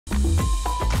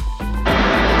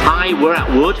Today we're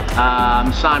at Wood,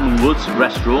 Simon Wood's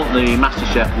restaurant, the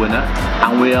MasterChef winner,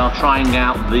 and we are trying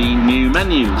out the new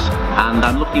menus, and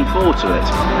I'm looking forward to it.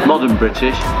 Modern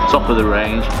British, top of the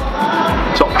range,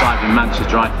 top 5 in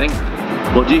Manchester, I think.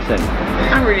 What do you think?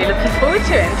 I'm really looking forward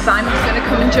to it, and Simon's going to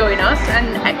come and join us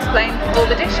and explain all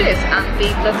the dishes and the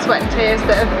blood, sweat and tears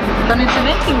that have gone into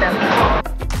making them.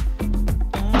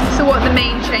 So what are the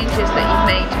main changes that you've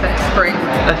made for spring?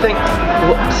 I think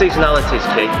seasonality is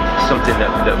key, something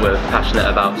that we're passionate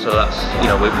about. So that's, you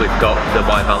know, we've got the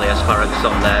Wye Valley asparagus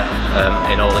on there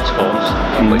in all its forms,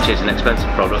 which is an expensive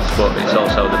product, but it's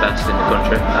also the best in the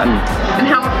country. And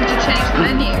how often do you change the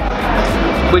menu?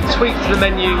 We tweaked the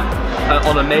menu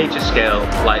on a major scale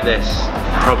like this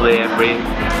probably every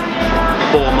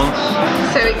 4 months.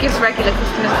 So it gives regular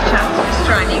customers a chance to just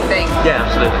try new things? Yeah,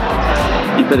 absolutely.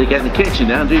 You better get in the kitchen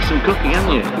now and do some cooking,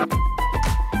 haven't you?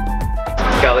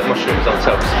 Garlic mushrooms on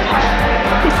toast.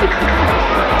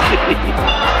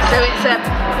 So it's a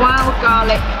wild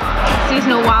garlic,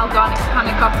 seasonal wild garlic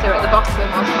panna cotta at the bottom,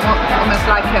 almost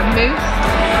like a mousse.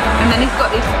 And then it's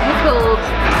got these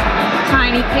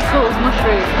tiny pickled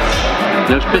mushrooms.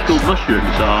 Those pickled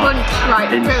mushrooms are punch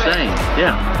right insane.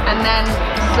 Yeah. And then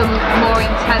some more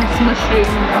intense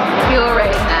mushroom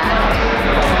puree in there.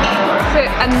 So,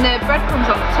 and the breadcrumbs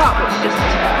on the top, which just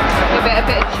give it a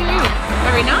bit of chew.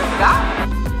 Very nice, that.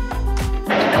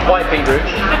 White beetroot,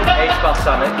 aged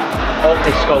balsamic,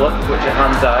 Orkney scallop, which are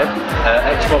hand dyed,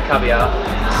 Exmoor caviar,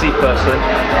 sea purslane,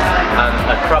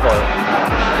 and crab oil.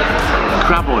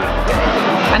 Crab oil.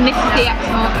 And this is the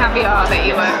Exmoor caviar that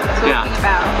you were talking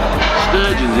about.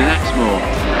 Sturgeons in Exmoor.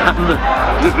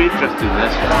 There'll be interested in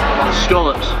this.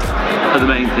 Scallops are the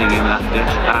main thing in that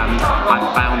dish, and I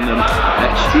found them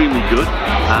extremely good.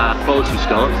 Quality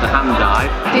scallops, the hand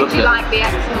dyed. Did you like the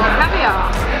Exmoor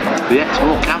caviar? The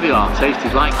Exmoor caviar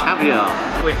tasted like caviar.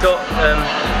 We've got,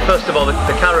 first of all, the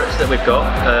carrots that we've got,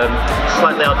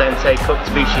 slightly al dente, cooked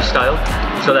Vichy style.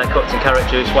 So they're cooked in carrot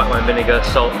juice, white wine vinegar,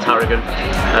 salt, tarragon,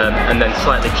 and then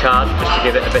slightly charred just to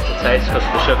give it a bit of taste, because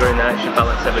the sugar in there should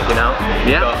balance everything out.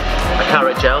 Yeah. You've got a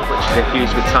carrot gel, which is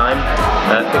infused with thyme,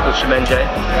 pickled chimenge.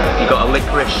 You've got a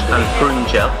licorice and prune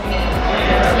gel.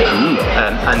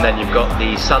 And then you've got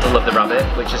the saddle of the rabbit,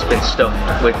 which has been stuffed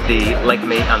with the leg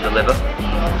meat and the liver.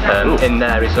 In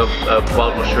there is a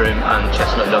wild mushroom and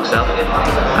chestnut dogsal,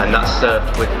 and that's served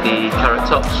with the carrot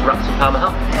tops wrapped in parma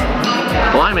ham.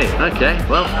 Blimey, okay,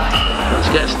 well, let's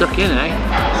get stuck in, eh?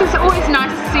 So it's always nice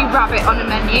to see rabbit on a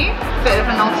menu, bit of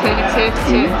an alternative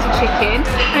to chicken.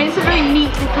 And it's a very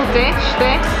neat little dish,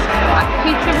 this, like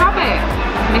Peter Rabbit,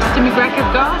 Mr.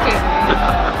 McGregor's garden.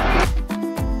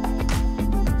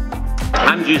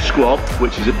 Anjou squab,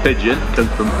 which is a pigeon,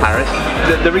 comes from Paris.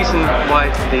 The reason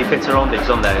why the bitter onde is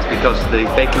on there is because the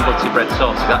bacon butty bread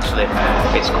sauce is actually,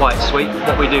 it's quite sweet.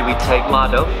 What we do, we take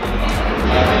lardo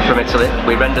from Italy,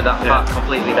 we render that fat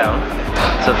completely down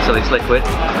till it's liquid.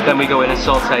 Then we go in and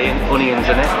saute onions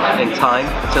in it, in thyme,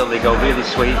 until they go really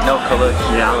sweet, no colour,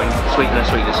 just going sweeter,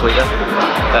 sweeter, sweeter.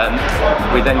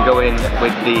 We then go in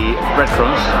with the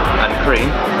breadcrumbs and cream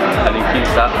and infuse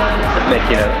that,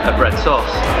 making a bread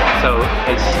sauce. So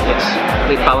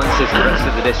it balances the rest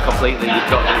of the dish completely.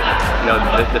 You've got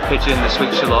the pigeon, the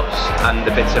sweet shallots, and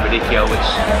the bitter radicchio, which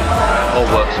all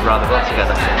works rather well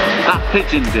together. That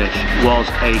pigeon dish was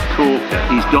a corker.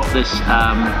 He's got this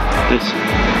this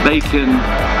bacon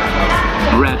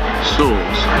bread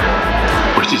sauce,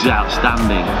 which is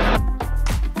outstanding.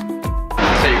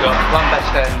 So you've got lamb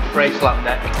best end, braised lamb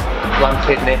neck, lamb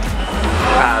kidney,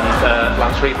 and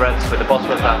lamb sweetbreads with the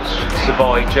bottom of that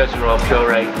Savoy, Jersey roll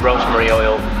puree, rosemary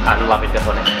oil, and lavender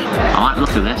honey. I like the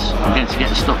look of this. I'm going to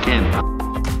get stuck in.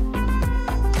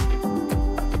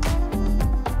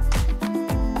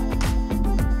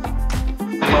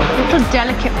 Little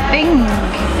delicate thing.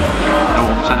 I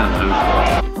want some of those.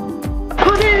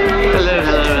 Pudding! Hello,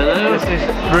 hello, hello. This is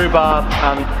rhubarb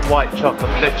and white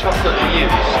chocolate. The chocolate we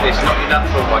use is not your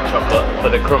natural white chocolate for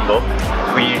the crumble.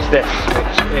 We use this,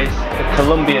 which is a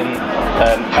Colombian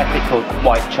ethical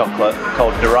white chocolate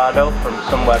called Dorado from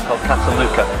somewhere called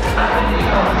Cataluca.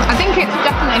 I think it's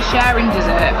definitely a sharing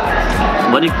dessert.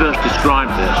 When he first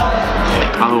described this,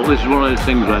 I thought this is one of those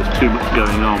things where there's too much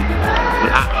going on,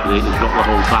 but actually it's got the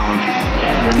whole balance.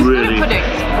 It's really good pudding.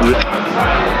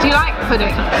 Do you like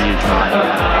pudding?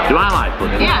 Do I like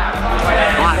pudding? Yeah.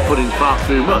 I like pudding far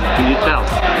too much, can you tell?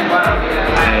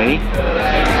 Hey?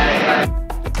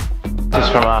 This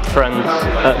is from our friends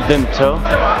at Vimto. I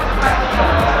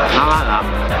like that.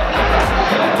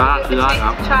 I actually like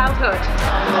that. Childhood.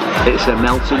 It's a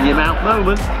melt in your mouth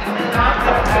moment.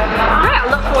 Right, I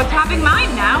look forward to having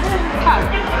mine now.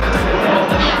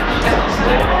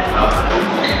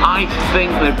 I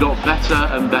think they've got better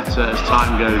and better as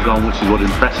time goes on, which is what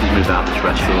impresses me about this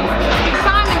restaurant.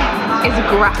 Simon is a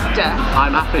grafter.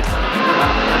 I'm happy.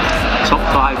 Top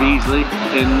 5 easily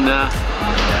in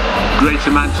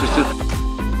Greater Manchester.